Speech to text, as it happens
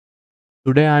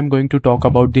Today I'm going to talk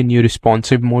about the new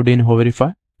responsive mode in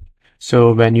Hoverify.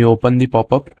 So when you open the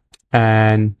pop-up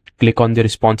and click on the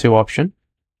responsive option,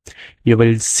 you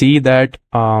will see that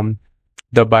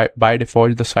the by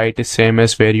default the site is same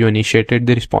as where you initiated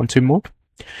the responsive mode,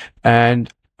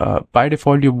 and by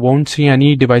default you won't see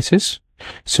any devices.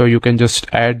 So you can just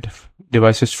add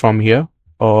devices from here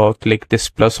or click this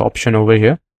plus option over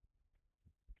here.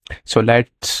 So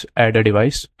let's add a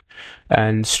device,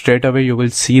 and straight away you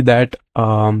will see that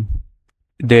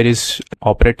there is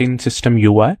operating system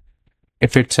UI.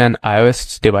 If it's an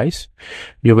iOS device,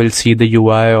 you will see the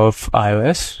UI of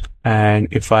iOS, and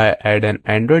if I add an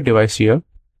Android device here,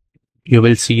 you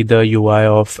will see the UI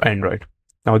of Android.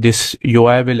 Now this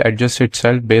UI will adjust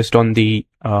itself based on the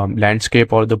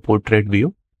landscape or the portrait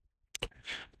view.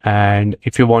 And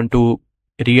if you want to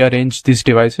rearrange these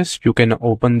devices, you can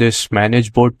open this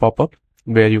manage board pop-up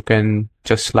where you can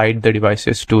just slide the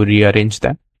devices to rearrange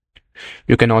them.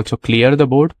 You can also clear the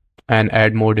board and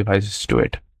add more devices to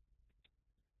it.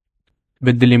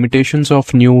 With the limitations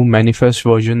of new Manifest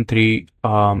version 3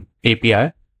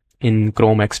 API in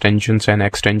Chrome extensions and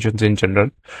extensions in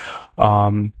general,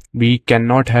 we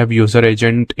cannot have user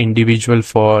agent individual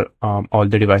for all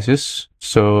the devices.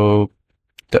 So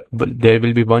there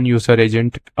will be one user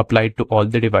agent applied to all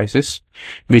the devices,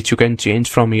 which you can change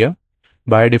from here.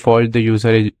 By default, the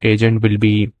user agent will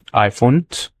be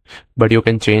iPhones, but you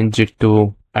can change it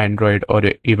to Android or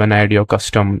even add your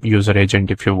custom user agent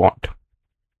if you want.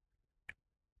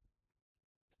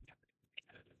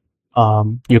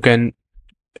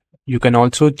 You can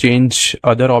also change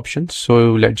other options.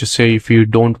 So let's just say if you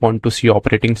don't want to see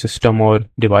operating system or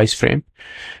device frame,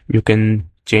 you can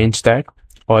change that,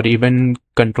 or even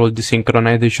control the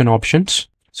synchronization options.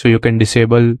 So you can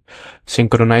disable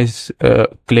synchronize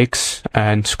clicks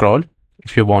and scroll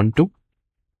if you want to.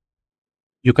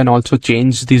 You can also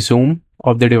change the zoom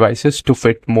of the devices to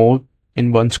fit more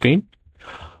in one screen.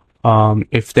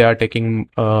 If they are taking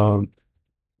a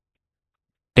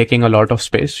lot of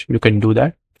space, you can do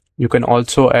that. You can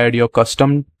also add your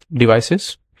custom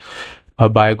devices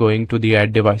by going to the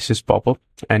add devices pop-up,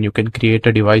 and you can create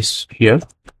a device here.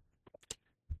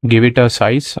 Give it a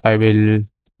size. I will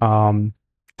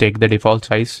take the default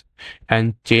size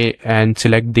and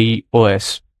select the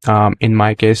OS. In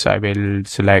my case, I will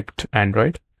select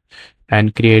Android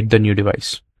and create the new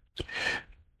device.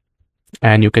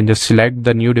 And you can just select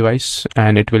the new device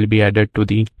and it will be added to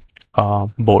the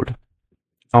board.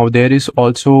 Now there is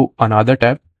also another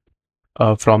tab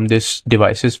from this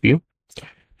devices view.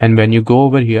 And when you go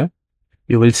over here,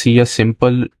 you will see a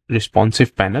simple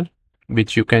responsive panel,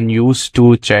 which you can use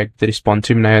to check the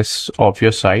responsiveness of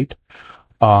your site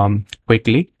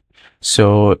quickly.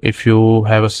 So if you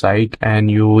have a site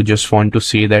and you just want to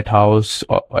see that how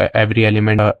every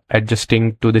element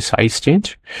adjusting to the size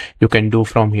change, you can do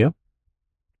from here.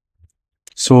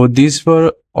 So these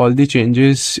were all the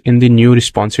changes in the new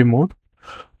responsive mode.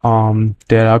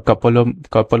 There are a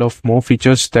couple of more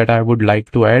features that I would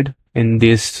like to add in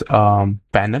this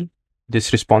panel,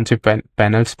 this responsive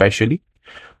panel especially,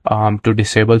 to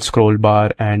disable scroll bar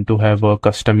and to have a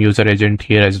custom user agent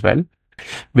here as well,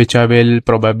 which I will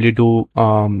probably do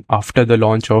after the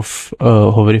launch of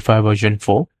Hoverify version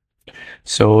 4.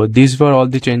 So these were all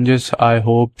the changes. I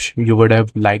hope you would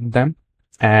have liked them,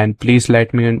 and please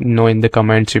let me know in the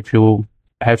comments if you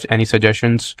have any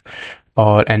suggestions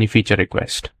or any feature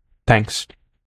request. Thanks.